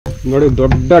ನೋಡಿ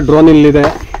ದೊಡ್ಡ ಡ್ರೋನ್ ಇಲ್ಲಿದೆ,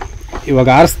 ಇವಾಗ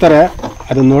ಆರಿಸ್ತಾರೆ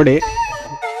ಅದನ್ನ ನೋಡಿ.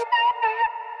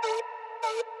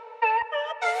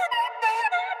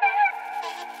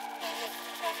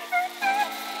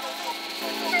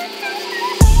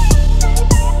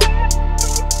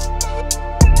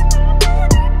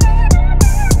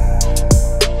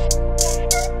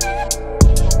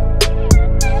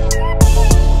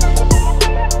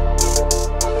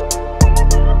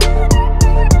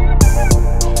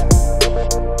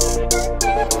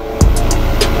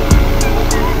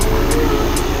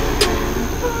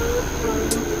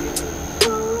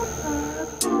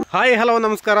 ಹಾಯ್ ಹಲೋ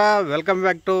ನಮಸ್ಕಾರ, ವೆಲ್ಕಮ್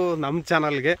ಬ್ಯಾಕ್ ಟು ನಮ್ಮ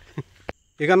ಚಾನಲ್ಗೆ.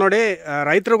 ಈಗ ನೋಡಿ,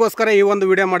 ರೈತರಿಗೋಸ್ಕರ ಈ ಒಂದು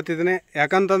ವಿಡಿಯೋ ಮಾಡ್ತಿದ್ದೀನಿ.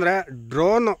 ಯಾಕಂತಂದರೆ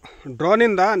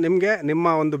ಡ್ರೋನಿಂದ ನಿಮಗೆ ನಿಮ್ಮ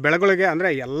ಒಂದು ಬೆಳೆಗಳಿಗೆ, ಅಂದರೆ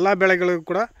ಎಲ್ಲ ಬೆಳೆಗಳಿಗೂ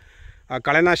ಕೂಡ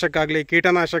ಕಳೆನಾಶಕ ಆಗಲಿ,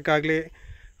 ಕೀಟನಾಶಕ ಆಗಲಿ,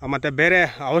 ಮತ್ತು ಬೇರೆ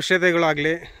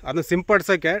ಔಷಧಿಗಳಾಗಲಿ ಅದನ್ನು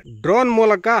ಸಿಂಪಡಿಸೋಕ್ಕೆ ಡ್ರೋನ್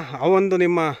ಮೂಲಕ ಆ ಒಂದು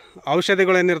ನಿಮ್ಮ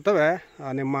ಔಷಧಿಗಳೇನಿರ್ತವೆ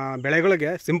ನಿಮ್ಮ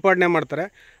ಬೆಳೆಗಳಿಗೆ ಸಿಂಪಡಣೆ ಮಾಡ್ತಾರೆ.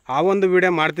 ಆ ಒಂದು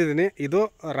ವಿಡಿಯೋ ಮಾಡ್ತಿದ್ದೀನಿ. ಇದು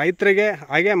ರೈತರಿಗೆ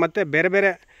ಹಾಗೆ ಮತ್ತು ಬೇರೆ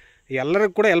ಬೇರೆ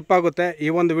ಎಲ್ಲರಿಗೂ ಕೂಡ ಹೆಲ್ಪ್ ಆಗುತ್ತೆ ಈ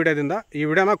ಒಂದು ವಿಡಿಯೋದಿಂದ. ಈ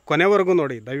ವಿಡಿಯೋನ ಕೊನೆವರೆಗೂ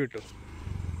ನೋಡಿ ದಯವಿಟ್ಟು.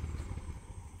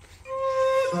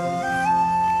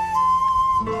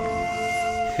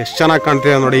 ಎಷ್ಟು ಚೆನ್ನಾಗಿ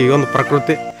ಕಾಣ್ತಿದೆ ನೋಡಿ ಈ ಒಂದು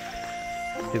ಪ್ರಕೃತಿ.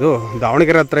 ಇದು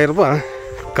ದಾವಣಗೆರೆ ಹತ್ರ ಇರುವ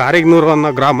ಕಾರಿಗ್ನೂರು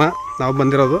ಅನ್ನೋ ಗ್ರಾಮ. ನಾವು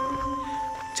ಬಂದಿರೋದು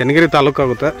ಚನ್ನಗಿರಿ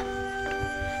ತಾಲೂಕಾಗುತ್ತೆ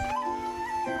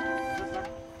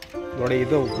ನೋಡಿ.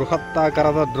 ಇದು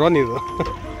ಬೃಹತ್ತಾಕಾರದ ಡ್ರೋನ್ ಇದು.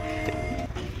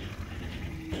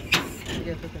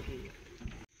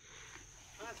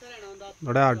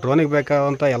 ನೋಡಿ, ಆ ಡ್ರೋನಿಗೆ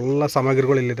ಬೇಕಾದಂಥ ಎಲ್ಲ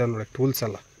ಸಾಮಗ್ರಿಗಳು ಇಲ್ಲಿದೆ ನೋಡಿ, ಟೂಲ್ಸ್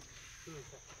ಎಲ್ಲ.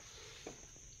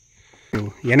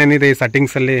 ಏನೇನಿದೆ ಈ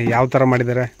ಸೆಟ್ಟಿಂಗ್ಸಲ್ಲಿ, ಯಾವ ಥರ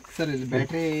ಮಾಡಿದ್ದಾರೆ ಸರ್? ಇದು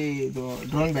ಬ್ಯಾಟ್ರಿ, ಇದು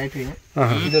ಡ್ರೋನ್ ಬ್ಯಾಟ್ರಿ,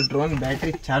 ಇದು ಡ್ರೋನ್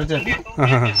ಬ್ಯಾಟ್ರಿ ಚಾರ್ಜರ್,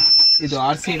 ಇದು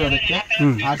RC ಇರೋದಕ್ಕೆ,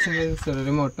 RC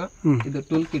ರಿಮೋಟ್, ಇದು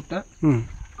ಟೂಲ್ ಕಿಟ್,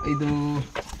 ಇದು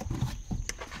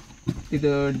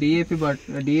DAP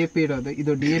ಇರೋದು,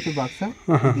 ಇದು DAP ಬಾಕ್ಸ್,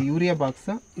 ಇದು ಯೂರಿಯಾ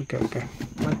ಬಾಕ್ಸ್.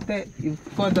 ಮತ್ತೆ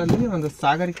ಇಫ್ಕೋದಲ್ಲಿ ಒಂದು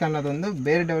ಸಾಗರಿಕೆ ಅನ್ನೋದೊಂದು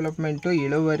ಬೇರೆ ಡೆವಲಪ್ಮೆಂಟ್,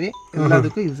 ಇಳುವರಿ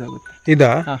ಎಲ್ಲದಕ್ಕೂ ಯೂಸ್ ಆಗುತ್ತೆ.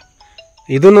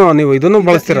 ಇದನ್ನು ನೀವು ಇದನ್ನು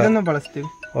ಬಳಸ್ತೀರಾ? ಇದನ್ನು ಬಳಸ್ತೀವಿ.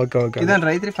 ಇದನ್ನ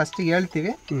ರೈತರಿಗೆ ಫಸ್ಟಿಗೆ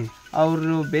ಹೇಳ್ತೀವಿ,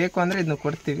 ಅವ್ರು ಬೇಕು ಅಂದ್ರೆ ಇದನ್ನ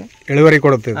ಕೊಡ್ತೀವಿ. ಇಳುವರಿ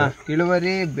ಕೊಡುತ್ತೀವಿ.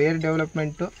 ಇಳುವರಿ, ಬೇರೆ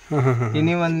ಡೆವಲಪ್ಮೆಂಟ್,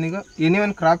 ಎನಿ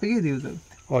ಒನ್ ಕ್ರಾಪಿಗೆ ಇದು ಯೂಸ್ ಆಗುತ್ತೆ.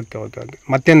 ಓಕೆ.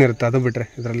 ಮತ್ತೇನಿರುತ್ತೆ ಅದು ಬಿಟ್ರೆ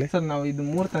ಇದರಲ್ಲಿ? ಸರ್, ನಾವು ಇದು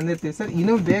 3 ತಂದಿರ್ತೀವಿ ಸರ್.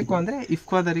 ಇನ್ನೂ ಬೇಕು ಅಂದ್ರೆ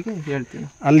ಇಫ್ಕೋದರಿಗೆ ಹೇಳ್ತೀವಿ.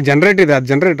 ಅಲ್ಲಿ ಜನರೇಟರ್ ಇದೆ, ಅದು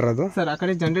ಜನರೇಟರ್ ಅದು? ಸರ್, ಆ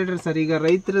ಕಡೆ ಜನರೇಟರ್ ಸರ್. ಈಗ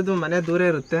ರೈತರದ್ದು ಮನೆ ದೂರ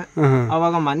ಇರುತ್ತೆ,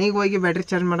 ಅವಾಗ ಮನೆಗೆ ಹೋಗಿ ಬ್ಯಾಟ್ರಿ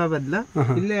ಚಾರ್ಜ್ ಮಾಡೋ ಬದಲು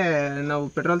ಇಲ್ಲೇ ನಾವು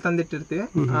ಪೆಟ್ರೋಲ್ ತಂದಿಟ್ಟಿರ್ತೀವಿ,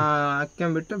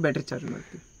 ಹಾಕ್ಕೊಂಡ್ಬಿಟ್ಟು ಬ್ಯಾಟ್ರಿ ಚಾರ್ಜ್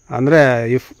ಮಾಡ್ತೀವಿ. ಅಂದ್ರೆ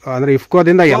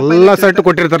ಇಫ್ಕೋದಿಂದ ಎಲ್ಲ ಸೆಟ್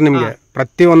ಕೊಟ್ಟಿರ್ತಾರೆ ನಿಮ್ಗೆ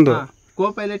ಪ್ರತಿಯೊಂದು? ಕೋ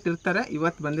ಪೈಲಟ್ ಇರ್ತಾರೆ,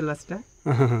 ಇವತ್ತು ಬಂದಿಲ್ಲ ಅಷ್ಟೇ.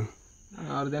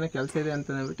 ಅವ್ರದ್ದೇನೋ ಕೆಲಸ ಇದೆ ಅಂತ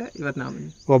ಹೇಳ್ಬಿಟ್ಟು ಇವತ್ತು ನಾವು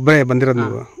ಒಬ್ಬರೇ ಬಂದಿರೋದು.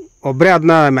 ನೀವು ಒಬ್ಬರೇ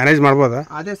ಅದನ್ನ ಮ್ಯಾನೇಜ್ ಮಾಡ್ಬೋದಾ?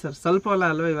 ಅದೇ ಸರ್, ಸ್ವಲ್ಪ ಹೊಲ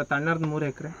ಅಲ್ವಾ, ಇವತ್ತು 3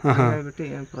 ಎಕರೆ ಹೇಳ್ಬಿಟ್ಟು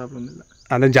ಏನು ಪ್ರಾಬ್ಲಮ್ ಇಲ್ಲ.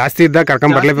 ಅಂದ್ರೆ ಜಾಸ್ತಿ ಇದ್ದಾಗ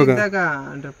ಕರ್ಕೊಂಡ್ ಬರ್ಲೇಬೇಕು.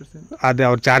 100%. ಅದೇ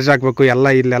ಅವ್ರು ಚಾರ್ಜ್ ಹಾಕ್ಬೇಕು, ಎಲ್ಲ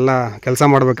ಇಲ್ಲೆಲ್ಲ ಕೆಲಸ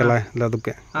ಮಾಡ್ಬೇಕಲ್ಲ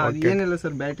ಅದಕ್ಕೆ. ಏನಿಲ್ಲ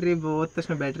ಸರ್, ಬ್ಯಾಟ್ರಿ ಹೋದ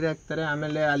ತಕ್ಷಣ ಬ್ಯಾಟ್ರಿ ಹಾಕ್ತಾರೆ,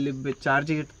 ಆಮೇಲೆ ಅಲ್ಲಿ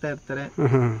ಚಾರ್ಜಿಗೆ ಇಡ್ತಾ ಇರ್ತಾರೆ,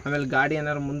 ಆಮೇಲೆ ಗಾಡಿ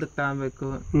ಏನಾದ್ರು ಮುಂದಕ್ಕೆ ತಗೋಬೇಕು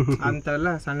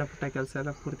ಅಂತೆಲ್ಲ ಸಣ್ಣ ಪುಟ್ಟ ಕೆಲಸ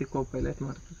ಎಲ್ಲ ಪೂರ್ತಿ ಕೋ ಪೈಲಟ್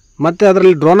ಮಾಡ್ತಾರೆ. ಮತ್ತೆ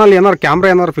ಅದ್ರಲ್ಲಿ ಡ್ರೋನ್ ಅಲ್ಲಿ ಏನಾದ್ರು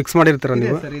ಕ್ಯಾಮ್ರಾ ಏನಾದ್ರು ಫಿಕ್ಸ್ ಮಾಡಿರ್ತೀರ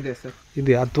ನೀವು? ಸರ್, ಇದೆ ಸರ್.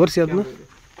 ಇದೆ, ಅದು ತೋರಿಸಿ ಅದನ್ನ.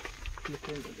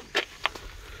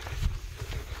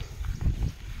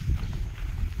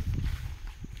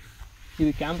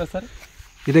 ಇದು ಕ್ಯಾಮ್ರಾ ಸರ್.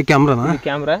 ಇದೆ ಕ್ಯಾಮ್ರಾನಾ?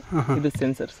 ಕ್ಯಾಮ್ರಾ, ಇದು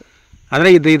ಸೆನ್ಸರ್ ಸರ್. ಅಂದ್ರೆ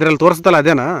ಇದ್ರಲ್ಲಿ ತೋರಿಸ್ತಲ್ಲ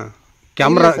ಅದೇನಾ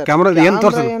ಕ್ಯಾಮ್ರಾ? ಏನು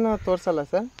ತೋರಿಸಲ್ಲ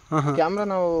ಸರ್. ಕ್ಯಾಮ್ರಾ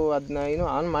ನಾವು ಅದನ್ನ ಏನು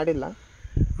ಆನ್ ಮಾಡಿಲ್ಲ.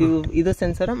 ಇದು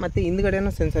ಸೆನ್ಸರ್, ಮತ್ತೆ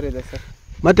ಹಿಂದ್ಗಡೆನೂ ಸೆನ್ಸರ್ ಇದೆ ಸರ್.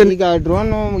 ಮತ್ತೆ ಈಗ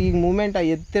ಡ್ರೋನ್ ಈಗ ಮೂವ್ಮೆಂಟ್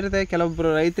ಎತ್ತಿರದೆ,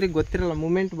 ಕೆಲವೊಬ್ರು ರೈತರಿಗೆ ಗೊತ್ತಿರಲ್ಲ,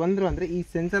 ಮೂವ್ಮೆಂಟ್ ಬಂದ್ರು ಅಂದ್ರೆ ಈ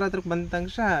ಸೆನ್ಸರ್ ಹತ್ರಕ್ಕೆ ಬಂದ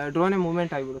ತಕ್ಷಣ ಡ್ರೋನೇ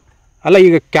ಮೂವ್ಮೆಂಟ್ ಆಗಿಬಿಡುತ್ತೆ. ಅಲ್ಲ,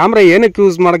 ಈಗ ಕ್ಯಾಮ್ರಾ ಏನಕ್ಕೆ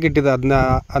ಯೂಸ್ ಮಾಡಕ್ಕೆ ಇಟ್ಟಿದೆ ಅದನ್ನ?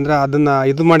 ಅಂದ್ರೆ ಅದನ್ನ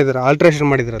ಇದು ಮಾಡಿದಾರೆ, ಆಲ್ಟ್ರೇಷನ್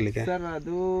ಮಾಡಿದಾರೆ ಅಲ್ಲಿಗೆ? ಸರ್,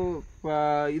 ಅದು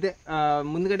ಇದೆ,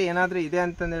 ಮುಂದ್ಗಡೆ ಏನಾದ್ರೂ ಇದೆ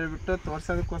ಅಂತ ಹೇಳ್ಬಿಟ್ಟು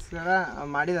ತೋರ್ಸೋದಕ್ಕೋಸ್ಕರ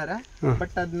ಮಾಡಿದ್ದಾರೆ.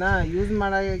 ಬಟ್ ಅದನ್ನ ಯೂಸ್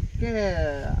ಮಾಡೋಕ್ಕೆ,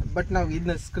 ಬಟ್ ನಾವು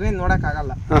ಇದನ್ನ ಸ್ಕ್ರೀನ್ ನೋಡಕ್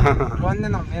ಆಗಲ್ಲ, ಡ್ರೋನ್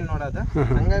ನಾವು ಮೇನ್ ನೋಡೋದು.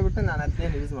 ಹಂಗಾಗ್ಬಿಟ್ಟು ನಾನು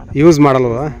ಅದನ್ನೇನು ಯೂಸ್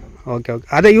ಮಾಡಲ್ವಾ? ಓಕೆ.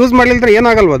 ಅದೇ ಯೂಸ್ ಮಾಡ್ಲಿಲ್ದ್ರೆ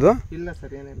ಏನಾಗಲ್ವ ಅದು? ಇಲ್ಲ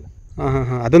ಸರ್, ಏನಿಲ್ಲ.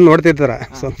 ಅದನ್ನ ನೋಡ್ತಿರ್ತಾರ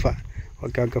ಸ್ವಲ್ಪ.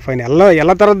 Okay fine.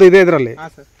 ಎಲ್ಲ ಥರದ್ದು ಇದೆ ಇದರಲ್ಲಿ?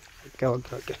 ಹಾಂ ಸರ್.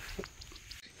 ಓಕೆ.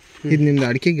 ಇದು ನಿಮ್ದು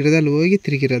ಅಡಿಕೆ ಗಿಡದಲ್ಲಿ ಹೋಗಿ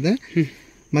ತಿರುಗಿರೋದ,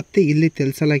 ಮತ್ತೆ ಇಲ್ಲಿ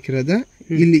ತೆಲ್ಸಲಾಕಿರೋದ.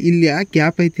 ಇಲ್ಲಿ ಯಾಕೆ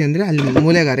ಗ್ಯಾಪ್ ಐತಿ ಅಂದ್ರೆ ಅಲ್ಲಿ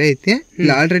ಮೂಲೆಗೆ ಅರೆ ಐತಿ.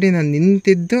 ಇಲ್ಲಿ ಆಲ್ರೆಡಿ ನಾನು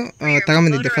ನಿಂತಿದ್ದು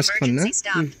ತಗೊಂಬಂದಿದ್ದೆ ಫಸ್ಟ್ ಬಂದು.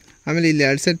 ಆಮೇಲೆ ಇಲ್ಲಿ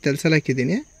 2 ಸರಿ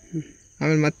ತೆಲ್ಸಲಾಕಿದ್ದೀನಿ.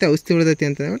 ಆಮೇಲೆ ಮತ್ತೆ ಔಷಧಿ ಉಳಿದೈತಿ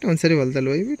ಅಂತ ಹೇಳ್ಬಿಟ್ಟು ಒಂದ್ಸರಿ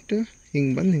ಹೊಲದಲ್ಲಿ ಹೋಗ್ಬಿಟ್ಟು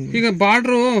ಹಿಂಗೆ ಬಂದು ಈಗ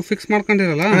ಬಾರ್ಡ್ರು ಫಿಕ್ಸ್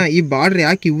ಮಾಡ್ಕೊಂಡಿರಲ್ಲ? ಈ ಬಾರ್ಡ್ರ್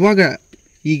ಯಾಕೆ ಇವಾಗ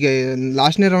ಈಗ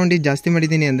ಲಾಸ್ಟ್ನೇ ರೌಂಡಿಗೆ ಜಾಸ್ತಿ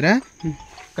ಮಾಡಿದ್ದೀನಿ ಅಂದ್ರೆ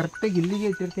ಕರೆಕ್ಟಾಗಿ ಇಲ್ಲಿಗೆ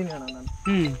ಇಟ್ಟಿರ್ತೀನಿ ಅಣ್ಣ ನಾನು.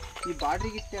 ಈ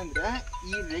ಬಾರ್ಡ್ರಿಗೆ ಇಟ್ಟೆ ಅಂದ್ರೆ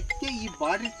ಈ ರೆಕ್ಕೆ ಈ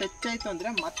ಬಾರ್ಡ್ರಿಗೆ ಟಚ್ ಆಯ್ತು ಅಂದ್ರೆ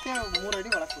ಮತ್ತೆ 3 ಅಡಿ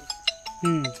ಒಳಗೆ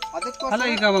ಅಲ್ಲ,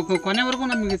 ಈಗ ಕೊನೆವರೆಗೂ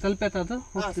ನಮಗೆ ತಲುಪೈತೆ ಅದು?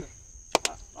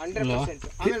 100%.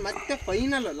 ಆಮೇಲೆ ಮತ್ತೆ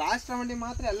ಫೈನಲ್ ಲಾಸ್ಟ್ ರೌಂಡಿಗೆ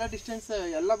ಮಾತ್ರ ಎಲ್ಲ ಡಿಸ್ಟೆನ್ಸ್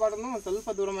ಎಲ್ಲ ಬಾರ್ಡರ್ನು ಒಂದ್ ಸ್ವಲ್ಪ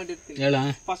ದೂರ ಮಾಡಿರ್ತೀನಿ.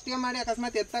 ಫಸ್ಟ್ಗೆ ಮಾಡಿ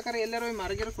ಅಕಸ್ಮಾತ್ ಎತ್ತಕಾರ ಎಲ್ಲರೂ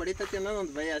ಮರಗಿರೋ ಹೊಡಿತತಿ ಅನ್ನೋದು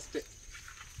ಒಂದು ಭಯ ಅಷ್ಟೇ.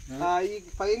 ಈಗ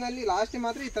ಫೈನಲಿ ಲಾಸ್ಟ್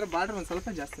ಮಾತ್ರ ಈ ತರ ಬಾರ್ಡರ್ ಒಂದ್ ಸ್ವಲ್ಪ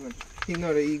ಜಾಸ್ತಿ ಮಾಡಿ. ಈಗ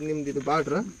ನೋಡಿ ಈಗ ನಿಮ್ದು ಇದು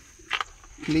ಬಾರ್ಡರ್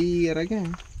ಕ್ಲಿಯರ್ ಆಗಿ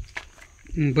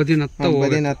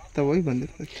ಬದಿನತ್ತ ಹೋಗಿ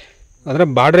ಬಂದಿರ್ತದೆ. ಅಂದ್ರೆ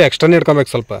ಬಾರ್ಡರ್ ಎಕ್ಸ್ಟ್ರಾನೇ ಇಟ್ಕೊಬೇಕು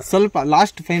ಸ್ವಲ್ಪ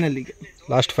ಲಾಸ್ಟ್ ಫೈನಲಿಗೆ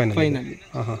ಫೈನಲಿ.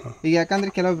 ಈಗ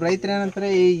ಯಾಕಂದ್ರೆ ಕೆಲವೊಬ್ರು ರೈತರು ಏನಂತಾರೆ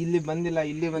ಇಲ್ಲಿ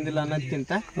ಬಂದಿಲ್ಲ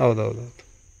ಅನ್ನೋದಕ್ಕಿಂತ ಹೌದೌದು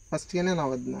ಫಸ್ಟ್ಗೆನೆ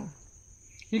ನಾವು ಅದನ್ನ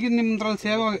ಈಗ ನಿಮ್ದ್ರಲ್ಲಿ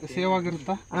ಸೇವ್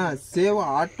ಆಗಿರುತ್ತಾ? ಸೇವ್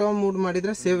ಆಟೋ ಮೂಡ್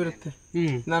ಮಾಡಿದ್ರೆ ಸೇವ್ ಇರುತ್ತೆ.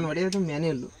 ನಾನು ಹೊಡೆಯೋದು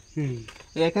ಮ್ಯಾನ್ಯಲ್.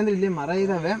 ಯಾಕಂದ್ರೆ ಇಲ್ಲಿ ಮರ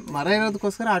ಇದಾವೆ, ಮರ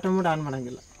ಇರೋದಕ್ಕೋಸ್ಕರ ಆಟೋ ಮೂಡ್ ಆನ್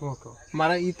ಮಾಡಂಗಿಲ್ಲ.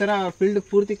 ಮರ ಈ ತರ ಫೀಲ್ಡ್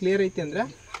ಪೂರ್ತಿ ಕ್ಲಿಯರ್ ಐತಿ ಅಂದ್ರೆ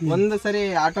ಒಂದು ಸರಿ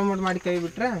ಆಟೋ ಮೂಡ್ ಮಾಡಿ ಕೈ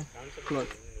ಬಿಟ್ರೆ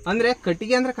ಕ್ಲೋಸ್. ಅಂದ್ರೆ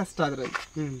ಕಟ್ಟಿಗೆ ಅಂದ್ರೆ ಕಷ್ಟ ಅದ್ರಲ್ಲಿ.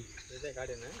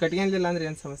 ಕಟ್ಟಿಗೆ ಇಲ್ಲ ಅಂದ್ರೆ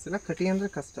ಏನ್ ಸಮಸ್ಯೆ ಇಲ್ಲ, ಕಟ್ಟಿಗೆ ಅಂದ್ರೆ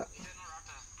ಕಷ್ಟ.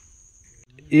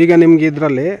 ಈಗ ನಿಮ್ಗೆ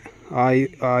ಇದ್ರಲ್ಲಿ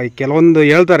ಕೆಲವೊಂದು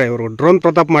ಹೇಳ್ತಾರೆ ಇವರು ಡ್ರೋನ್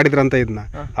ಪ್ರತಾಪ್ ಮಾಡಿದ್ರಂತ ಇದನ್ನ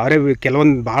ಅವರೇ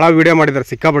ಕೆಲವೊಂದು ಬಹಳ ವಿಡಿಯೋ ಮಾಡಿದ್ದಾರೆ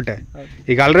ಸಿಕ್ಕಾಪಟ್ಟೆ.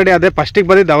 ಈಗ ಆಲ್ರೆಡಿ ಅದೇ ಫಸ್ಟಿಗೆ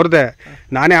ಬಂದಿದ್ದು ಅವ್ರದ್ದೇ,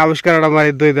 ನಾನೇ ಆವಿಷ್ಕಾರ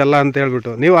ಮಾಡಿದ್ದು ಇದೆಲ್ಲ ಅಂತ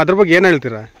ಹೇಳ್ಬಿಟ್ಟು. ನೀವು ಅದ್ರ ಬಗ್ಗೆ ಏನು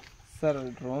ಹೇಳ್ತೀರಾ ಸರ್?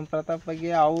 ಡ್ರೋನ್ ಪ್ರತಾಪ್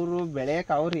ಬಗ್ಗೆ ಅವರು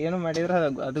ಬೆಳೆಯಕ್ಕೆ ಅವ್ರು ಏನು ಮಾಡಿದ್ರು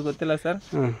ಅದು ಗೊತ್ತಿಲ್ಲ ಸರ್.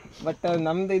 ಬಟ್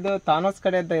ನಮ್ದು ಇದು ತಾನೋಸ್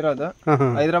ಕಡೆ ಅಂತ ಇರೋದು,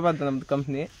 ಹೈದರಾಬಾದ್ ನಮ್ದು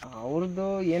ಕಂಪ್ನಿ. ಅವ್ರದ್ದು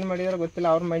ಏನ್ ಮಾಡಿದಾರೋ ಗೊತ್ತಿಲ್ಲ,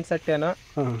 ಅವ್ರ ಮೈಂಡ್ ಸೆಟ್ ಏನೋ.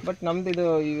 ಬಟ್ ನಮ್ದು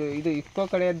ಇದು ಇಫ್ಕೋ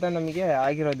ಕಡೆಯಿಂದ ನಮಗೆ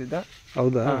ಆಗಿರೋದು ಇದು.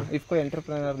 ಹೌದಾ? ಇಫ್ಕೋ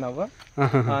ಎಂಟರ್ಪ್ರಿನರ್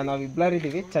ನಾವು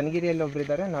ಇಬ್ಬರಿದ್ದೀವಿ. ಚನ್ನಗಿರಿಯಲ್ಲಿ ಒಬ್ರು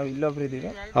ಇದ್ದಾರೆ, ನಾವು ಇಲ್ಲೊಬ್ರು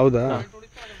ಇದೀವಿ. ಹೌದಾ?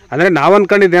 ಅಂದ್ರೆ ನಾವ್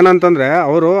ಅನ್ಕೊಂಡಿದ್ದು ಏನಂತಂದ್ರೆ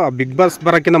ಅವರು ಬಿಗ್ ಬಾಸ್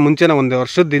ಬರೋಕ್ಕಿಂತ ಮುಂಚೆನೆ 1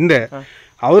 ವರ್ಷದ ಹಿಂದೆ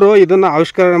ಅವರು ಇದನ್ನ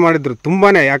ಆವಿಷ್ಕಾರ ಮಾಡಿದ್ರು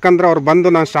ತುಂಬಾನೇ. ಯಾಕಂದ್ರೆ ಅವ್ರು ಬಂದು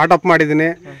ನಾನು ಸ್ಟಾರ್ಟ್ಅಪ್ ಮಾಡಿದ್ದೀನಿ,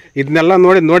 ಇದನ್ನೆಲ್ಲ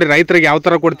ನೋಡಿ ರೈತರಿಗೆ ಯಾವ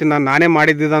ತರ ಕೊಡ್ತೀನಿ ನಾನೇ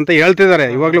ಮಾಡಿದ್ದ ಅಂತ ಹೇಳ್ತಿದ್ದಾರೆ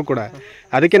ಇವಾಗ್ಲೂ ಕೂಡ.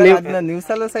 ಅದಕ್ಕೆ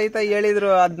ನ್ಯೂಸಲ್ಲೂ ಸಹಿತ ಹೇಳಿದ್ರು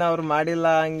ಅದನ್ನ ಅವ್ರು ಮಾಡಿಲ್ಲ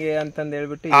ಹಂಗೆ ಅಂತಂದ್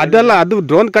ಹೇಳ್ಬಿಟ್ಟು. ಅದಲ್ಲ, ಅದು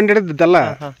ಡ್ರೋನ್ ಕಂಡಿಡಿದ್ದಲ್ಲ,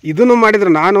 ಇದನ್ನು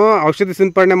ಮಾಡಿದ್ರು. ನಾನು ಔಷಧಿ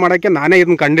ಸಿಂಪಡಣೆ ಮಾಡಕ್ಕೆ ನಾನೇ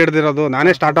ಇದನ್ನ ಕಂಡಿಡ್ದಿರೋದು,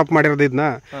 ನಾನೇ ಸ್ಟಾರ್ಟ್ಅಪ್ ಮಾಡಿರೋದು. ಇದನ್ನ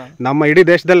ನಮ್ಮ ಇಡೀ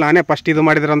ದೇಶದಲ್ಲಿ ನಾನೇ ಫಸ್ಟ್ ಇದು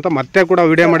ಮಾಡಿದ್ರು ಅಂತ ಮತ್ತೆ ಕೂಡ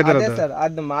ವಿಡಿಯೋ ಮಾಡಿದಿರೋದು ಸರ್.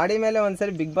 ಅದ್ ಮಾಡಿ ಮೇಲೆ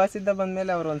ಒಂದ್ಸರಿ ಬಿಗ್ ಬಾಸ್ ಇದ್ದ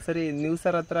ಬಂದ್ಮೇಲೆ ಅವ್ರು ಒಂದ್ಸರಿ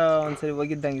ನ್ಯೂಸರ್ ಹತ್ರ ಒಂದ್ಸರಿ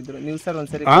ಹೋಗಿದ್ದಂಗಿದ್ರು. ನ್ಯೂಸರ್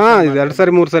ಒಂದ್ಸರಿ 2 ಸರಿ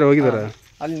 3 ಸರಿ ಹೋಗಿದ್ದಾರೆ.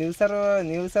 ಅಲ್ಲಿ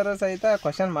ನ್ಯೂಸರ್ ಸಹಿತ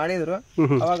ಕ್ವಶನ್ ಮಾಡಿದ್ರು.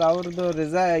 ಅವಾಗ ಅವ್ರದ್ದು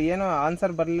ಏನೋ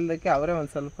ಆನ್ಸರ್ ಬರ್ಲಿಲ್ಲದಕ್ಕೆ ಅವರೇ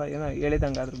ಒಂದ್ ಸ್ವಲ್ಪ ಏನೋ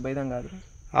ಹೇಳಿದಂಗಾದ್ರು, ಬೈದಂಗಾದ್ರು.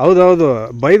 ಹೌದೌದು,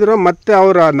 ಬೈದ್ರು. ಮತ್ತೆ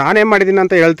ಅವ್ರು ನಾನೇ ಮಾಡಿದೀನಿ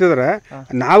ಅಂತ ಹೇಳ್ತಿದ್ರೆ,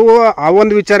 ನಾವು ಆ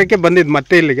ಒಂದು ವಿಚಾರಕ್ಕೆ ಬಂದಿದ್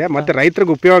ಮತ್ತೆ ಇಲ್ಲಿಗೆ. ಮತ್ತೆ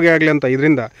ರೈತರಿಗೆ ಉಪಯೋಗ ಆಗ್ಲಿ ಅಂತ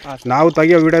ಇದರಿಂದ ನಾವು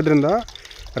ತೆಗಿಯೋ ವಿಡಿಯೋದ್ರಿಂದ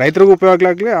ರೈತರಿಗೂ ಉಪಯೋಗ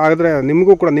ಆಗ್ಲಿ, ಆದ್ರೆ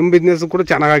ನಿಮ್ಗೂ ಕೂಡ ನಿಮ್ಮ ಬಿಸ್ನೆಸ್ ಕೂಡ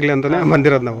ಚೆನ್ನಾಗಾಗ್ಲಿ ಅಂತಾನೆ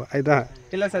ಬಂದಿರೋದು ನಾವು. ಆಯ್ತಾ?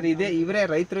 ಇಲ್ಲ ಸರ್, ಇವರೇ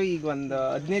ರೈತರು ಈಗ ಒಂದು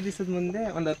 15 ದಿವಸದ ಮುಂದೆ,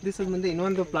 ಒಂದು 10 ದಿವಸದ ಮುಂದೆ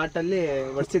ಇನ್ನೊಂದು ಪ್ಲಾಟ್ ಅಲ್ಲಿ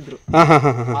ಹೊಡ್ಸಿದ್ರು.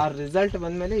 ಆ ರಿಸಲ್ಟ್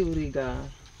ಬಂದ್ಮೇಲೆ ಇವ್ರು ಈಗ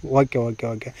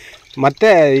ಓಕೆ ಮತ್ತೆ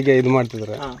ಈಗ ಇದು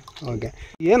ಮಾಡ್ತಿದ್ದಾರೆ. ಓಕೆ,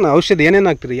 ಏನು ಔಷಧಿ ಏನೇನು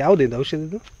ಹಾಕ್ತೀರಿ? ಯಾವ್ದು ಇದು ಔಷಧಿ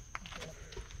ಇದು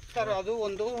ಸರ್? ಅದು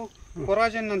ಒಂದು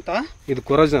ಕೊರಾಜನ್ ಅಂತ. ಇದು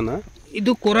ಕೊರಾಜನ್?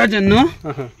 ಇದು ಕೊರಾಜನ್ನು.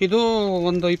 ಇದು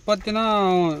ಒಂದು 20 ದಿನ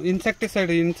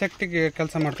ಇನ್ಸೆಕ್ಟಿಗೆ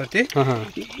ಕೆಲಸ ಮಾಡ್ತೈತಿ.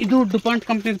 ಇದು ಡುಪಾಂಟ್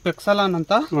ಕಂಪ್ನಿ ಪೆಕ್ಸಲಾನ್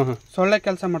ಅಂತ ಸೊಳ್ಳೆ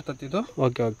ಕೆಲಸ ಮಾಡ್ತೈತಿ ಇದು.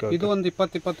 ಇದು ಒಂದು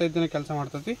 20-25 ದಿನ ಕೆಲಸ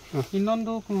ಮಾಡ್ತೈತಿ.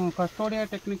 ಇನ್ನೊಂದು ಕಸ್ಟೋಡಿಯಾ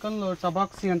ಟೆಕ್ನಿಕಲ್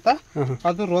ಟಬಾಕ್ಸಿ ಅಂತ,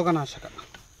 ಅದು ರೋಗನಾಶಕ.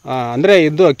 ಅಂದ್ರೆ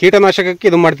ಇದು ಕೀಟನಾಶಕಕ್ಕೆ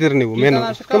ಇದು ಮಾಡ್ತಿದ್ರಿ ನೀವು?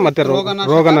 ಮತ್ತೆ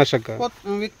ರೋಗನಾಶಕ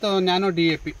ವಿತ್ ನ್ಯಾನೋ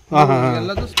DAP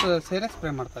ಎಲ್ಲದೂ ಸೇರೆ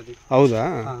ಸ್ಪ್ರೇ ಮಾಡ್ತಾ ಇದೀವಿ. ಹೌದಾ?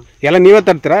 ಎಲ್ಲ ನೀವೇ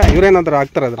ತರ್ತೀರಾ? ಇವ್ರೇನಾದ್ರು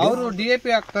ಹಾಕ್ತಾರ? ಅವರು DAP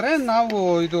ಹಾಕ್ತಾರೆ, ನಾವು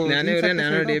ಇದು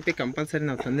ನ್ಯಾನೋ DAP ಕಂಪಲ್ಸರಿ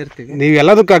ನಾವು ತಂದಿರ್ತೀವಿ. ನೀವು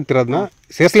ಎಲ್ಲದಕ್ಕೂ ಹಾಕ್ತಿರ? ಅದನ್ನ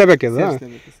ಸೇರ್ಸ್ಲೇಬೇಕಿದು,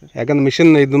 ಯಾಕಂದ್ರೆ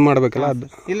ಮಿಷನ್ ಇದು ಮಾಡ್ಬೇಕಲ್ಲ ಅದು.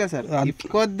 ಇಲ್ಲ ಸರ್,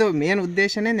 ಇಫ್ಕೋದ್ದು ಮೇನ್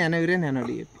ಉದ್ದೇಶನೇ ನ್ಯಾನೋ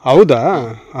DAP. ಹೌದಾ?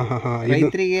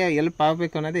 ರೈತರಿಗೆ ಎಲ್ಪ್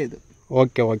ಆಗ್ಬೇಕು ಅನ್ನೋದೇ ಇದು.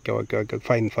 Okay,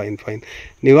 fine.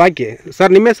 ನೀವು ಹಾಕಿ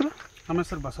ಸರ್. ನಿಮ್ಮ ಹೆಸರು? ನಮ್ಮ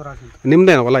ಹೆಸರು ಬಸವರಾಜ್ ಅಂತ.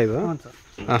 ನಿಮ್ದೇನು ಹೊಲ ಇದು?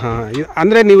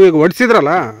 ಅಂದ್ರೆ ನೀವು ಈಗ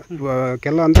ಹೊಡ್ಸಿದ್ರಲ್ಲ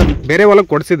ಅಂತ ಬೇರೆ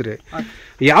ಹೊಲಕ್ಕೆ ಹೊಡ್ಸಿದ್ರಿ,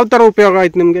 ಯಾವ ತರ ಉಪಯೋಗ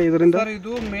ಆಯ್ತು ನಿಮ್ಗೆ ಇದರಿಂದ?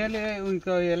 ಇದು ಮೇಲೆ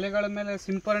ಎಲೆಗಳ ಮೇಲೆ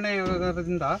ಸಿಂಪರಣೆ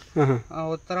ಆಗೋದ್ರಿಂದ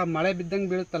ಒಂಥರ ಮಳೆ ಬಿದ್ದಂಗೆ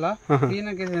ಬೀಳುತ್ತಲ್ಲ,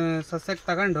 ಕ್ಲೀನಾಗಿ ಸಸ್ಯಕ್ಕೆ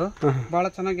ತಗೊಂಡು ಬಹಳ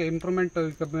ಚೆನ್ನಾಗಿ ಇಂಪ್ರೂವ್ಮೆಂಟ್.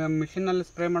 ಮಿಷಿನ್ ನಲ್ಲಿ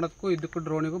ಸ್ಪ್ರೇ ಮಾಡೋದಕ್ಕೂ ಇದಕ್ಕೂ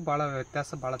ಡ್ರೋನಿಗೂ ಬಹಳ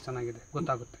ವ್ಯತ್ಯಾಸ, ಬಹಳ ಚೆನ್ನಾಗಿದೆ,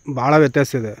 ಗೊತ್ತಾಗುತ್ತೆ. ಬಹಳ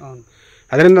ವ್ಯತ್ಯಾಸ ಇದೆ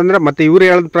ಅದರಿಂದ. ಅಂದ್ರೆ ಮತ್ತೆ ಇವ್ರು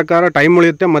ಹೇಳಿದ ಪ್ರಕಾರ ಟೈಮ್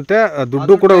ಉಳಿಯುತ್ತೆ, ಮತ್ತೆ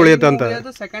ದುಡ್ಡು ಕೂಡ ಉಳಿಯುತ್ತೆ ಅಂತ.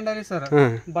 ಸೆಕೆಂಡರಿ ಸರ್,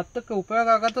 ಭತ್ತಕ್ಕೆ ಉಪಯೋಗ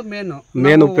ಆಗೋದು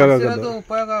ಮೇನ್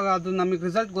ಉಪಯೋಗ ಅದು ನಮಗೆ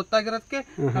ರಿಸಲ್ಟ್ ಗೊತ್ತಾಗಿರೋದಕ್ಕೆ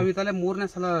ನಾವು ಇದಲ್ಲೇ 3ನೇ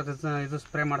ಸಲ ಇದು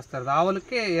ಸ್ಪ್ರೇ ಮಾಡಿಸ್ತಾ ಇರೋದು. ಆ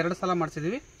ಹೊಲಕ್ಕೆ 2 ಸಲ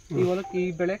ಮಾಡಿಸಿದೀವಿ, ಈ ಹೊಲಕ್ಕೆ ಈ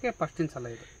ಬೆಳೆಗೆ ಫಸ್ಟಿನ ಸಲ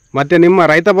ಇದು. ಮತ್ತೆ ನಿಮ್ಮ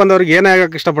ರೈತ ಬಂದವ್ರಿಗೆ ಏನ್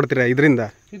ಆಗಕ್ಕೆ ಇಷ್ಟಪಡ್ತೀರಾ ಇದರಿಂದ?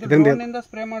 ಇದರಿಂದ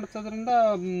ಸ್ಪ್ರೇ ಮಾಡಿಸೋದ್ರಿಂದ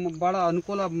ಬಹಳ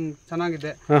ಅನುಕೂಲ,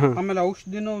 ಚೆನ್ನಾಗಿದೆ. ಆಮೇಲೆ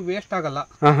ಔಷಧಿನೂ ವೇಸ್ಟ್ ಆಗಲ್ಲ,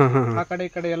 ಆ ಕಡೆ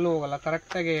ಈ ಕಡೆ ಎಲ್ಲೂ ಹೋಗಲ್ಲ,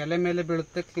 ಕರೆಕ್ಟ್ ಆಗಿ ಎಲೆ ಮೇಲೆ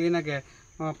ಬೀಳುತ್ತೆ, ಕ್ಲೀನ್ ಆಗಿ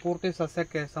ಪೂರ್ತಿ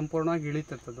ಸಸ್ಯಕ್ಕೆ ಸಂಪೂರ್ಣವಾಗಿ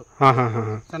ಇಳಿತದ್ದು,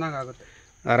 ಚೆನ್ನಾಗುತ್ತೆ.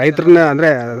 ರೈತರನ್ನ ಅಂದ್ರೆ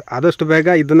ಆದಷ್ಟು ಬೇಗ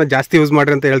ಇದನ್ನ ಜಾಸ್ತಿ ಯೂಸ್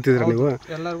ಮಾಡ್ರಿ ಅಂತ ಹೇಳ್ತಿದ್ರಿ ನೀವು.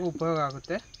 ಎಲ್ಲರಿಗೂ ಉಪಯೋಗ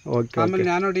ಆಗುತ್ತೆ. ಆಮೇಲೆ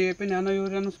ನ್ಯಾನೋ DAP, ನ್ಯಾನೋ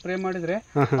ಯೂರಿಯಾನು ಸ್ಪ್ರೇ ಮಾಡಿದ್ರೆ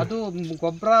ಅದು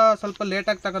ಗೊಬ್ಬರ ಸ್ವಲ್ಪ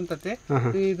ಲೇಟ್ ಆಗಿ ತಗೊಂತತಿ.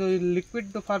 ಇದು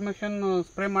ಲಿಕ್ವಿಡ್ ಫಾರ್ಮೇಶನ್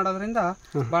ಸ್ಪ್ರೇ ಮಾಡೋದ್ರಿಂದ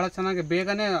ಬಹಳ ಚೆನ್ನಾಗಿ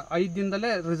ಬೇಗನೆ 5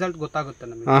 ದಿನದಲ್ಲೇ ರಿಸಲ್ಟ್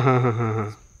ಗೊತ್ತಾಗುತ್ತೆ ನಮಗೆ.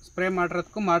 ಸ್ಪ್ರೇ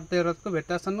ಮಾಡಿರೋದಕ್ಕೂ ಮಾಡದೇ ಇರೋದಕ್ಕೂ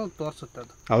ವ್ಯತ್ಯಾಸನೂ ತೋರಿಸುತ್ತೆ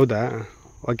ಅದು. ಹೌದಾ?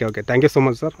 Okay, thank you so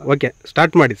much sir. Okay,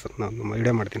 start ಮಾಡಿ ಸರ್, ನಾನು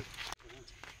ವಿಡಿಯೋ ಮಾಡ್ತೀನಿ.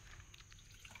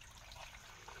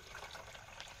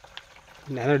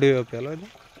 ನ್ಯಾನೋ DAP ಅಲ್ಲ ಇದು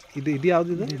ಇದು ಇದು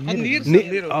ಯಾವ್ದು ಇದು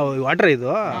ವಾಟರ್ ಇದು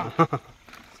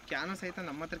ಕ್ಯಾನು ಸಹಿತ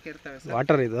ನಮ್ಮ ಹತ್ರಕ್ಕೆ ಇರ್ತವೆ ಸರ್.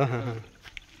 ವಾಟರ್ ಇದು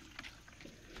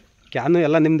ಕ್ಯಾನು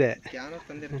ಎಲ್ಲ ನಿಮ್ಮದೇ? Can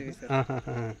ತಂದಿರ್ತೀವಿ sir.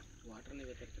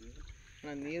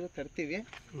 ನೀರು ತರ್ತೀವಿ,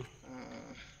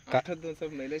 ಅಷ್ಟೊಂದು ಒಂದು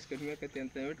ಸ್ವಲ್ಪ ಮೈಲೇಜ್ ಕಡಿಮೆ ಆಕತಿ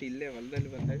ಅಂತ ಹೇಳ್ಬಿಟ್ಟು ಇಲ್ಲೇ ಹೊಲದಲ್ಲಿ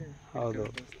ಬಂದಾಗ. ಹೌದು,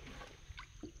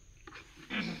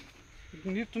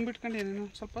 ನೀರು ತುಂಬಿಟ್ಕೊಂಡು ಏನೇನು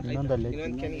ಸ್ವಲ್ಪ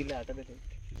ಇನ್ನೊಂದು ಕ್ಯಾನ್ ಇಲ್ಲ ಆಟೋದಲ್ಲಿ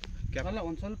ಅಲ್ಲ,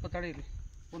 ಒಂದು ಸ್ವಲ್ಪ ತಡೀರಿ.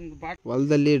 ಒಂದು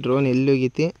ಹೊಲದಲ್ಲಿ ಡ್ರೋನ್ ಎಲ್ಲಿ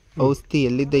ಹೋಗೈತಿ, ಔಷಧಿ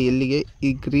ಎಲ್ಲಿದ್ದ ಎಲ್ಲಿಗೆ, ಈ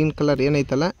ಗ್ರೀನ್ ಕಲರ್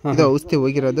ಏನೈತಲ್ಲ ಇದು ಔಷಧಿ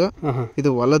ಹೋಗಿರೋದು. ಇದು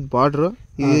ಹೊಲದ ಬಾರ್ಡ್ರು,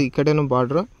 ಇದು ಈ ಕಡೆನೂ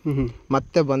ಬಾರ್ಡ್ರು,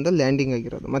 ಮತ್ತೆ ಬಂದು ಲ್ಯಾಂಡಿಂಗ್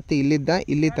ಆಗಿರೋದು. ಮತ್ತೆ ಇಲ್ಲಿದ್ದ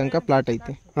ಇಲ್ಲಿ ತನಕ ಪ್ಲಾಟ್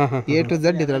ಐತಿ. A to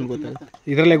Z ಇದ್ರಲ್ಲಿ ಗೊತ್ತಾಗುತ್ತೆ.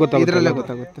 ಇದರಲ್ಲೇ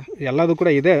ಗೊತ್ತಾಗುತ್ತೆ ಎಲ್ಲದು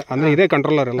ಕೂಡ ಇದೆ. ಅಂದ್ರೆ ಇದೇ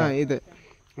ಕಂಟ್ರೋಲರ್ ಎಲ್ಲ ಇದೆ.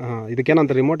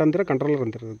 ಇದಕ್ಕೇನಂತ ರಿಮೋಟ್ ಅಂತಾರೆ, ಕಂಟ್ರೋಲರ್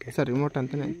ಅಂತಾರೆ ಅದಕ್ಕೆ? ಸರ್ ರಿಮೋಟ್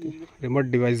ಅಂತಾನೆ ಐತಿ. ರಿಮೋಟ್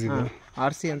ಡಿವೈಸ್ ಇದು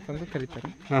RC ಅಂತಂದು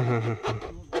ಕರೀತಾರೆ.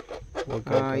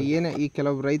 ಏನೇ ಈ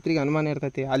ಕೆಲವು ರೈತರಿಗೆ ಅನುಮಾನ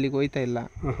ಇರ್ತೈತಿ, ಅಲ್ಲಿಗೆ ಹೋಯ್ತಾ ಇಲ್ಲ,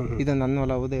 ಇದು ನನ್ನ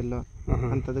ಹೊಲ ಹೌದೇ ಇಲ್ಲ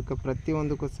ಅಂತದಕ್ಕೆ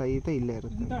ಪ್ರತಿಯೊಂದಕ್ಕೂ ಸಹಿತ ಇಲ್ಲೇ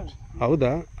ಇರುತ್ತೆ.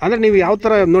 ಹೌದಾ? ಅಂದ್ರೆ ನೀವು ಯಾವ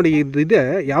ತರ ನೋಡಿ ಇದು ಇದೆ,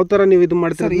 ಯಾವ ತರ ನೀವು ಇದು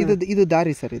ಮಾಡ್ತೀರಿ? ಇದು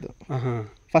ದಾರಿ ಸರ್. ಇದು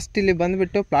ಫಸ್ಟ್ ಇಲ್ಲಿ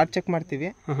ಬಂದ್ಬಿಟ್ಟು ಪ್ಲಾಟ್ ಚೆಕ್ ಮಾಡ್ತೀವಿ.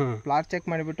 ಪ್ಲಾಟ್ ಚೆಕ್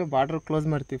ಮಾಡಿಬಿಟ್ಟು ಬಾರ್ಡರ್ ಕ್ಲೋಸ್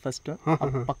ಮಾಡ್ತೀವಿ. ಫಸ್ಟ್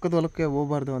ಪಕ್ಕದ ಹೊಲಕ್ಕೆ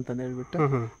ಹೋಗ್ಬಾರ್ದು ಅಂತ ಹೇಳ್ಬಿಟ್ಟು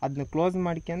ಅದನ್ನ ಕ್ಲೋಸ್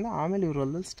ಮಾಡ್ಕೊಂಡು ಆಮೇಲೆ ಇವ್ರ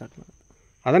ಹೊಲದಲ್ಲಿ ಸ್ಟಾರ್ಟ್ ಮಾಡೋದು.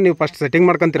 ಅದನ್ನ ನೀವು ಫಸ್ಟ್ ಸೆಟ್ಟಿಂಗ್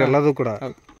ಮಾಡ್ಕೊಂತೀರಿ ಎಲ್ಲದೂ ಕೂಡ.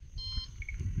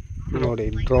 ನೋಡಿ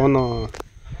ಡ್ರೋನ್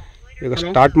ಈಗ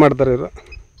ಸ್ಟಾರ್ಟ್ ಮಾಡ್ತಾರೆ ಇವರು.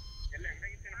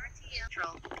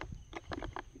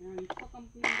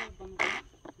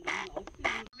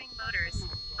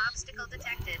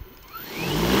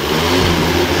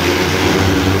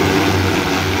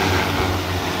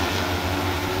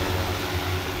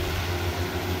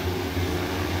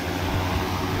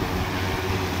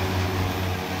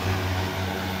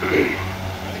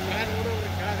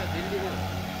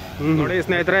 ನೋಡಿ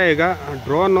ಸ್ನೇಹಿತರೆ, ಈಗ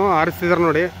ಡ್ರೋನು ಹಾರಿಸ್ತಿದ್ದಾರೆ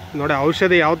ನೋಡಿ. ನೋಡಿ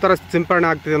ಔಷಧಿ ಯಾವ ಥರ ಸಿಂಪರಣೆ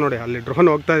ಆಗ್ತಿದೆ ನೋಡಿ. ಅಲ್ಲಿ ಡ್ರೋನ್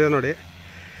ಹೋಗ್ತಾ ಇದೆ ನೋಡಿ.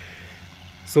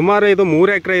 ಸುಮಾರು ಇದು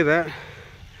 3 ಎಕರೆ ಇದೆ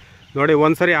ನೋಡಿ.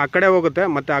 ಒಂದು ಸರಿ ಆ ಕಡೆ ಹೋಗುತ್ತೆ,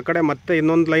 ಮತ್ತು ಆ ಕಡೆ ಮತ್ತೆ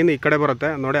ಇನ್ನೊಂದು ಲೈನ್ ಈ ಕಡೆ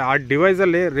ಬರುತ್ತೆ ನೋಡಿ. ಆ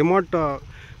ಡಿವೈಸಲ್ಲಿ ರಿಮೋಟ್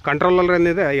ಕಂಟ್ರೋಲರ್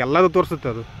ಏನಿದೆ ಎಲ್ಲದೂ ತೋರಿಸುತ್ತೆ.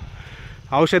 ಅದು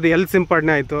ಔಷಧಿ ಎಲ್ಲಿ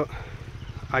ಸಿಂಪಡಣೆ ಆಯಿತು,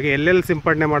 ಹಾಗೆ ಎಲ್ಲೆಲ್ಲಿ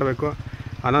ಸಿಂಪಡಣೆ ಮಾಡಬೇಕು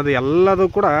ಅನ್ನೋದು ಎಲ್ಲದೂ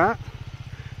ಕೂಡ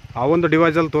ಆ ಒಂದು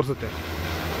ಡಿವೈಸಲ್ಲಿ ತೋರಿಸುತ್ತೆ.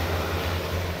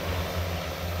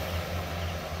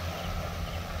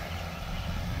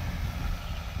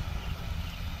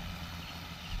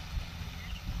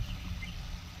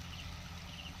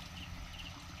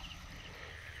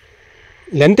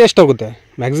 ಲೆಂತ್ ಎಷ್ಟು ಹೋಗುತ್ತೆ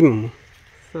ಮ್ಯಾಕ್ಸಿಮಮ್?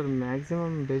 Sir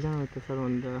maximum ಬೇಜಾನಾಗುತ್ತೆ sir.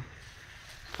 ಒಂದು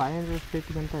 500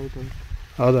 ಫೀಟ್ಗಂತ ಆಯಿತು.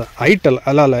 ಹೌದಾ? ಹೈಟ್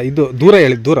ಅಲ್ಲ ಇದು ದೂರ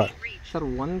ಹೇಳಿದ್ದು. ದೂರ ಸರ್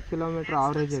 1 ಕಿಲೋಮೀಟ್ರ್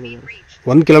ಆವ್ರೇಜ್ ಹೇಳಿದ್ದಾರೆ.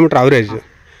 1 kilometre average.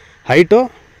 Height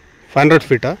 500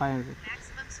 ಫೀಟಾ? 500.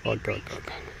 Okay okay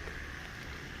okay.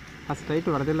 ಅಷ್ಟು ಹೈಟ್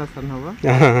ಹೊಡೆದಿಲ್ಲ ಸರ್ ನಾವು.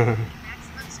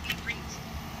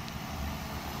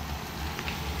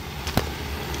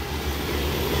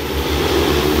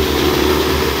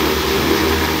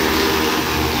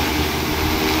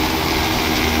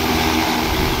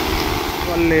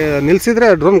 ಅಲ್ಲಿ ನಿಲ್ಸಿದ್ರೆ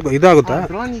ಡ್ರೋನ್ ಇದಾಗುತ್ತಾ?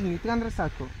 ಡ್ರೋನ್ ಈಗ ನಿಂತ್ಕೊಂಡ್ರೆ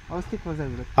ಸಾಕು, ಔಷಧಿ ಕ್ಲೋಸ್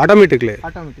ಆಗಿಬಿಡುತ್ತೆ ಆಟೋಮೆಟಿಕ್ಲಿ.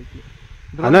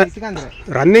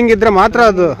 ರನ್ನಿಂಗ್ ಇದ್ರೆ ಮಾತ್ರ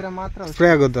ಅದು ಸ್ಪ್ರೇ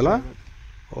ಆಗುತ್ತಲ್ಲ?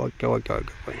 Okay okay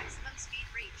okay fine.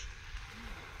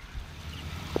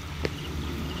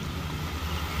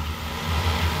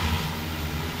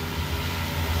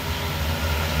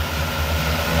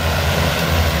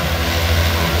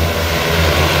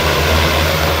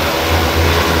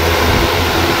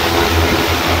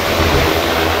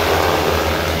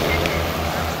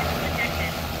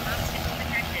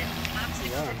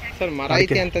 Sir ಮರ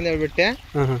ಐತಿ ಅಂತಂದು ಹೇಳ್ಬಿಟ್ಟೆ,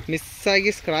 ಮಿಸ್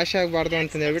ಆಗಿ ಸ್ಕ್ರಾಶ್ ಆಗಬಾರ್ದು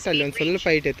ಅಂತಂದು ಹೇಳ್ಬಿಟ್ಟು ಅಲ್ಲಿ ಒಂದು ಸ್ವಲ್ಪ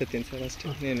ಹೈಟ್ ಎತ್ತುತ್ತೀನಿ ಸರ್, ಅಷ್ಟೇ.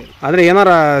 ಏನಿಲ್ಲ. ಆದರೆ ಏನಾರ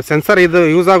ಸೆನ್ಸರ್ ಇದು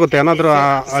ಯೂಸ್ ಆಗುತ್ತೆ ಏನಾದರೂ?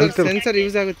 ಸೆನ್ಸರ್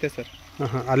ಯೂಸ್ ಆಗುತ್ತೆ ಸರ್.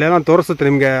 ಅಲ್ಲೇನೋ ತೋರಿಸುತ್ತೆ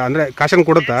ನಿಮಗೆ, ಅಂದರೆ ಕಾಶನ್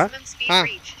ಕೊಡುತ್ತಾ? ಹಾಂ,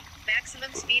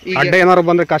 ಅಡ್ಡ ಏನಾರು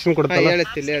ಬಂದರೆ ಕಾಶನ್ ಕೊಡುತ್ತಲ್ಲ?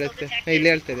 ಹೇಳುತ್ತೆ, ಇಲ್ಲಿ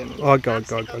ಹೇಳ್ತದೆ. Okay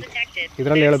okay okay okay.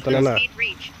 ಇದರಲ್ಲಿ ಹೇಳುತ್ತಲ್ಲ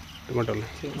ಟೊಮೆಟೊಲ್ಲಿ.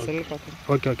 ಸ್ವಲ್ಪ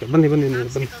ಓಕೆ ಓಕೆ, ಬನ್ನಿ ಬನ್ನಿ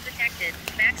ಬನ್ನಿ.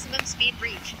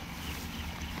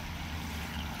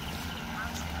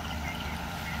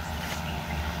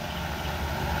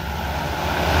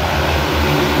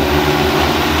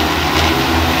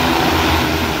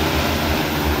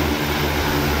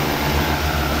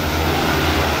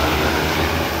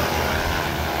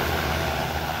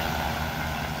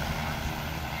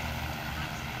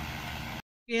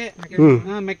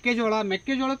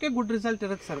 ಮೆಕ್ಕೆಜೋಳಕ್ಕೆ ಗುಡ್ ರಿಸಲ್ಟ್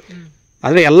ಇರುತ್ತೆ ಸರ್.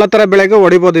 ಆದ್ರೆ ಎಲ್ಲ ತರ ಬೆಳೆಗೂ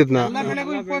ಹೊಡಿಬಹುದು, ಇದನ್ನ ಎಲ್ಲ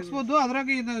ಬೆಳೆಗೂ ಉಪಯೋಗಿಸಬಹುದು. ಅದ್ರಾಗ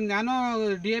ಇದು ನ್ಯಾನೋ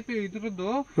DAP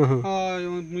ಇದ್ರದ್ದು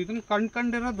ಇದನ್ನ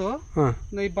ಕಂಡಿರೋದು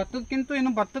ಈ ಭತ್ತಕ್ಕಿಂತ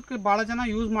ಇನ್ನು ಭತ್ತಕ್ಕೆ ಬಹಳ ಜನ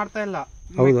ಯೂಸ್ ಮಾಡ್ತಾ ಇಲ್ಲ.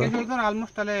 ಮೆಕ್ಕೆಜೋಳದವ್ರು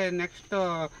ಆಲ್ಮೋಸ್ಟ್ ಅಲ್ಲೇ next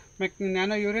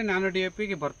nano urea nano DAP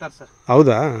ಗೆ ಬರ್ತಾರೆ ಸರ್.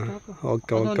 ಹೌದಾ?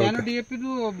 Okay okay. ನ್ಯಾನೋ DAP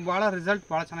ಬಹಳ ರಿಸಲ್ಟ್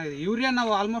ಬಹಳ ಚೆನ್ನಾಗಿದೆ. ಯೂರಿಯಾ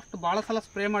ನಾವು ಆಲ್ಮೋಸ್ಟ್ ಬಹಳ ಸಲ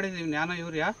ಸ್ಪ್ರೇ ಮಾಡಿದೀವಿ. Nano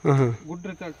urea good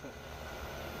result sir.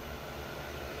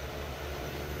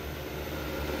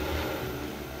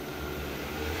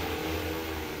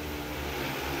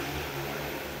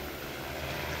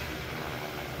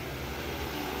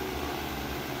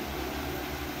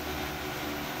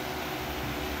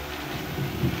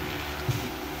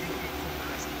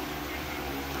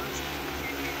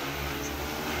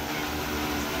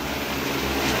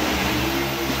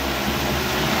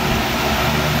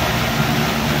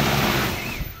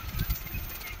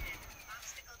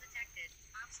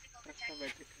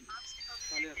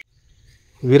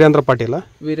 Veerendra Patil.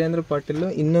 Veerendra Patil.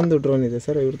 ಇನ್ನೊಂದು ಡ್ರೋನ್ ಇದೆ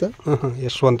ಸರ್ ಇವ್ರದ್ದು,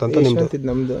 ಯಶವಂತ್ ಅಂತ ನಿಮ್ಮದು. ಇದು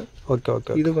ನಮ್ಮದು. Okay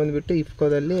okay. ಇದು ಬಂದ್ಬಿಟ್ಟು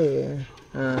ಇಫ್ಕೋದಲ್ಲಿ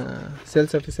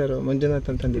ಸೇಲ್ಸ್ ಆಫೀಸರ್ ಮಂಜುನಾಥ್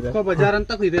ಅಂತಂದಿದ್ದಾರೆ. ಬಜಾರ್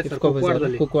ಅಂತ ಇದೆ ಸರ್,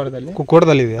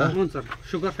 ಕುಕ್ಕೋಡದಲ್ಲಿ ಇದೆಯಾ? ಸರ್,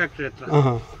 ಶುಗರ್ ಫ್ಯಾಕ್ಟರಿ ಹತ್ರ.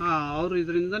 ಅವರು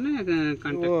ಇದರಿಂದನೇ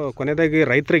ಕೊನೆಯದಾಗಿ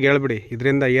ರೈತರಿಗೆ ಹೇಳ್ಬಿಡಿ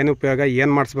ಇದರಿಂದ ಏನು ಉಪಯೋಗ,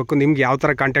 ಏನು ಮಾಡಿಸ್ಬೇಕು, ನಿಮ್ಗೆ ಯಾವ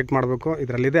ಥರ ಕಾಂಟ್ಯಾಕ್ಟ್ ಮಾಡಬೇಕು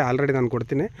ಇದರಲ್ಲಿದೆ, ಆಲ್ರೆಡಿ ನಾನು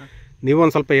ಕೊಡ್ತೀನಿ. ನೀವು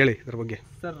ಒಂದು ಸ್ವಲ್ಪ ಹೇಳಿ ಇದ್ರ ಬಗ್ಗೆ.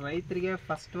 ಸರ್, ರೈತರಿಗೆ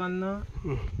first one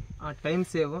time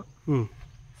save,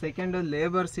 second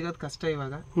labour ಸಿಗೋದು ಕಷ್ಟ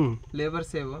ಇವಾಗ, ಲೇಬರ್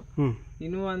ಸೇವ್.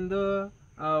 ಇನ್ನು ಒಂದು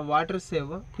ವಾಟರ್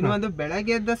ಸೇವ್. ಇನ್ನೊಂದು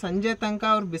ಬೆಳಗ್ಗೆ ಎದ್ದ ಸಂಜೆ ತನಕ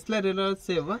ಅವ್ರು ಬಿಸಿಲರ್ ಇರೋದು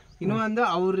ಸೇವ್. ಇನ್ನು ಒಂದು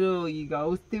ಅವರು ಈಗ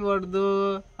ಔಷಧಿ ಹೊಡೆದು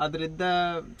ಅದರಿಂದ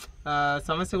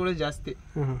ಸಮಸ್ಯೆಗಳು ಜಾಸ್ತಿ,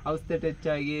 ಔಷಧಿ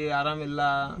ಹೆಚ್ಚಾಗಿ ಆರಾಮಿಲ್ಲ,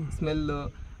 ಸ್ಮೆಲ್ಲು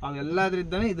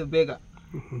ಅವೆಲ್ಲದ್ರಿಂದನೇ ಇದು ಬೇಗ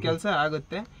ಕೆಲಸ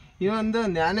ಆಗುತ್ತೆ. ಇನ್ನೊಂದು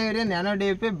ನ್ಯಾನೋ ಯೂರಿಯಾ, ನ್ಯಾನೋ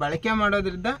DAP ಬಳಕೆ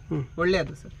ಮಾಡೋದ್ರಿಂದ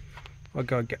ಒಳ್ಳೆಯದು ಸರ್.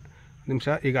 Okay okay. ನಿಮಿಷ,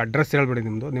 ಈಗ ಅಡ್ರೆಸ್ ಹೇಳ್ಬಿಡಿ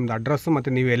ನಿಮ್ಮದು ಅಡ್ರೆಸ್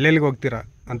ಮತ್ತು ನೀವು ಎಲ್ಲೆಲ್ಲಿಗೆ ಹೋಗ್ತೀರಾ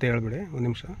ಅಂತ ಹೇಳ್ಬಿಡಿ ಒಂದು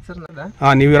ನಿಮಿಷ. ಸರ್ ನದ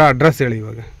ನೀವಿರೋ ಅಡ್ರೆಸ್ ಹೇಳಿ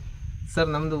ಇವಾಗ. ಸರ್,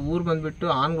 ನಮ್ದು ಊರು ಬಂದ್ಬಿಟ್ಟು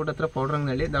ಆನಗುಡ್ ಹತ್ರ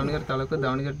ಪೌಡ್ರಂಗನಹಳ್ಳಿ, ದಾವಣಗೆರೆ ತಾಲೂಕು,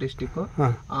 ದಾವಣಗೆರೆ ಡಿಸ್ಟಿಕ್ಕು.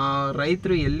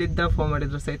 ರೈತರು ಎಲ್ಲಿದ್ದ ಫೋನ್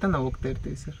ಮಾಡಿದ್ರು ಸಹಿತ ನಾವು ಹೋಗ್ತಾ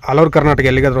ಇರ್ತೀವಿ ಸರ್. ಆಲ್ ಓವರ್ ಕರ್ನಾಟಕ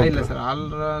ಎಲ್ಲಿಗಾದ್ರೂ? ಇಲ್ಲ ಸರ್, ಆಲ್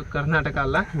ಕರ್ನಾಟಕ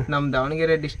ಅಲ್ಲ, ನಮ್ಮ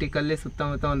ದಾವಣಗೆರೆ ಡಿಸ್ಟಿಕ್ ಅಲ್ಲಿ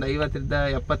ಸುತ್ತಮುತ್ತ ಒಂದು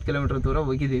 50-70 ಕಿಲೋಮೀಟರ್ ದೂರ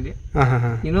ಹೋಗಿದ್ದೀವಿ.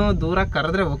 ಇನ್ನೂ ದೂರ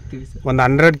ಕರೆದ್ರೆ ಹೋಗ್ತೀವಿ ಸರ್. ಒಂದು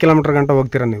 100 ಕಿಲೋಮೀಟರ್ ಗಂಟ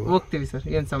ಹೋಗ್ತೀರಾ ನೀವು? ಹೋಗ್ತೀವಿ ಸರ್,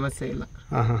 ಏನು ಸಮಸ್ಯೆ ಇಲ್ಲ.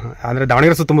 ಅಂದ್ರೆ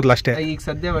ದಾವಣಗೆರೆ ಸುತ್ತಮುತ್ತಲ ಅಷ್ಟೇ? ಈಗ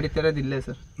ಸದ್ಯ ಹೊಡಿತಿರೋದು ಇಲ್ಲೇ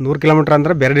ಸರ್. 100 ಕಿಲೋಮೀಟರ್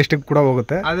ಅಂದ್ರೆ ಬೇರೆ ಡಿಸ್ಟಿಕ್ ಕೂಡ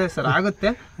ಹೋಗುತ್ತೆ? ಅದೇ ಸರ್,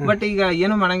 ಆಗುತ್ತೆ. ಬಟ್ ಈಗ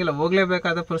ಏನು ಮಾಡಂಗಿಲ್ಲ,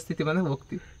 ಹೋಗ್ಲೇಬೇಕಾದ ಪರಿಸ್ಥಿತಿ ಬಂದ್ರೆ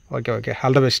ಹೋಗ್ತೀವಿ. Okay okay.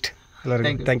 All the best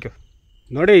ಎಲ್ಲರಿಗೂ. Thank you.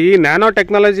 ನೋಡಿ, ಈ ನ್ಯಾನೋ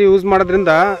ಟೆಕ್ನಾಲಜಿ ಯೂಸ್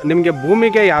ಮಾಡೋದ್ರಿಂದ ನಿಮಗೆ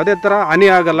ಭೂಮಿಗೆ ಯಾವುದೇ ಥರ ಹಾನಿ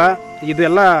ಆಗಲ್ಲ.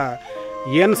 ಇದೆಲ್ಲ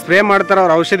ಏನು ಸ್ಪ್ರೇ ಮಾಡ್ತಾರೆ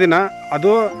ಅವ್ರ ಔಷಧಿನ,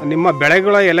 ಅದು ನಿಮ್ಮ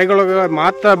ಬೆಳೆಗಳ ಎಲೆಗಳಿಗೆ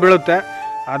ಮಾತ್ರ ಬೀಳುತ್ತೆ.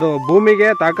 ಅದು ಭೂಮಿಗೆ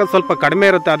ತಾಕತ್ತು ಸ್ವಲ್ಪ ಕಡಿಮೆ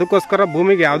ಇರುತ್ತೆ, ಅದಕ್ಕೋಸ್ಕರ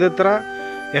ಭೂಮಿಗೆ ಯಾವುದೇ ಥರ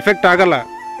ಎಫೆಕ್ಟ್ ಆಗಲ್ಲ.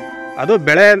 ಅದು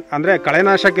ಬೆಳೆ ಅಂದರೆ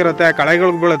ಕಳೆನಾಶಕ ಇರುತ್ತೆ,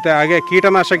 ಕಳೆಗಳಿಗೆ ಬೀಳುತ್ತೆ, ಹಾಗೆ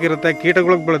ಕೀಟನಾಶಕ ಇರುತ್ತೆ,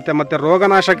 ಕೀಟಗಳಿಗೆ ಬೀಳುತ್ತೆ, ಮತ್ತು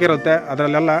ರೋಗನಾಶಕ ಇರುತ್ತೆ.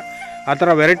 ಅದರಲ್ಲೆಲ್ಲ ಆ ಥರ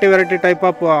ವೆರೈಟಿ ಟೈಪ್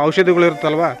ಆಫ್ ಔಷಧಿಗಳು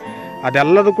ಇರುತ್ತಲ್ವ,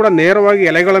 ಅದೆಲ್ಲದೂ ಕೂಡ ನೇರವಾಗಿ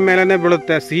ಎಲೆಗಳ ಮೇಲೇ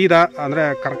ಬೀಳುತ್ತೆ ಸೀದಾ, ಅಂದರೆ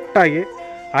ಕರೆಕ್ಟಾಗಿ.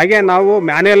 ಹಾಗೆ ನಾವು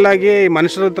ಮ್ಯಾನ್ಯಲ್ಲಾಗಿ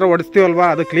ಮನುಷ್ಯರ ಹತ್ರ ಹೊಡಿಸ್ತೀವಲ್ವ,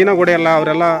 ಅದು ಕ್ಲೀನಾಗಿ ಹೊಡೆಯಲ್ಲ.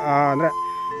 ಅವರೆಲ್ಲ ಅಂದರೆ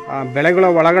ಬೆಳೆಗಳ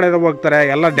ಒಳಗಡೆ ಹೋಗ್ತಾರೆ,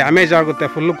 ಎಲ್ಲ ಡ್ಯಾಮೇಜ್ ಆಗುತ್ತೆ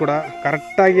ಫುಲ್ಲು ಕೂಡ.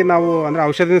 ಕರೆಕ್ಟಾಗಿ ನಾವು ಅಂದರೆ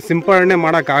ಔಷಧಿನ ಸಿಂಪಡಣೆ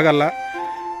ಮಾಡೋಕ್ಕಾಗಲ್ಲ.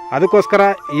 ಅದಕ್ಕೋಸ್ಕರ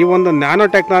ಈ ಒಂದು ನ್ಯಾನೋ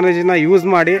ಟೆಕ್ನಾಲಜಿನ ಯೂಸ್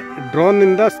ಮಾಡಿ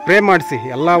ಡ್ರೋನಿಂದ ಸ್ಪ್ರೇ ಮಾಡಿಸಿ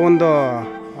ಎಲ್ಲ ಒಂದು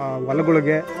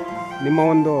ಹೊಲಗಳಿಗೆ, ನಿಮ್ಮ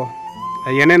ಒಂದು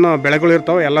ಏನೇನು ಬೆಳೆಗಳು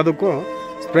ಇರ್ತಾವೆ ಎಲ್ಲದಕ್ಕೂ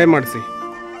ಸ್ಪ್ರೇ ಮಾಡಿಸಿ.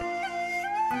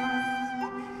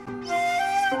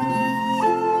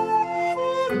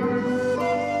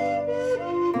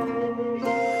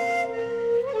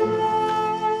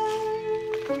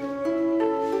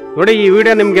 ನೋಡಿ, ಈ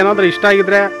ವಿಡಿಯೋ ನಿಮ್ಗೆ ಏನಾದರೂ ಇಷ್ಟ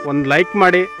ಆಗಿದ್ರೆ ಒಂದು ಲೈಕ್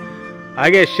ಮಾಡಿ,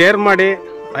 ಹಾಗೆ ಶೇರ್ ಮಾಡಿ,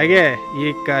 ಹಾಗೆ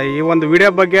ಈ ಒಂದು ವಿಡಿಯೋ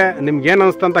ಬಗ್ಗೆ ನಿಮ್ಗೇನು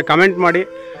ಅನಿಸ್ತು ಅಂತ ಕಮೆಂಟ್ ಮಾಡಿ.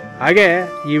 ಹಾಗೆ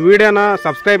ಈ ವಿಡಿಯೋನ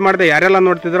ಸಬ್ಸ್ಕ್ರೈಬ್ ಮಾಡದೆ ಯಾರೆಲ್ಲ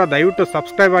ನೋಡ್ತಿದ್ದೀರೋ ದಯವಿಟ್ಟು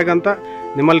ಸಬ್ಸ್ಕ್ರೈಬ್ ಆಗಂತ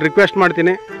ನಿಮ್ಮಲ್ಲಿ ರಿಕ್ವೆಸ್ಟ್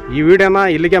ಮಾಡ್ತೀನಿ. ಈ ವಿಡಿಯೋನ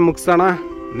ಇಲ್ಲಿಗೆ ಮುಗಿಸೋಣ.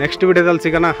 ನೆಕ್ಸ್ಟ್ ವಿಡಿಯೋದಲ್ಲಿ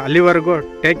ಸಿಗೋಣ. ಅಲ್ಲಿವರೆಗೂ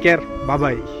ಟೇಕ್ ಕೇರ್,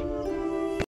 ಬಾಯ್.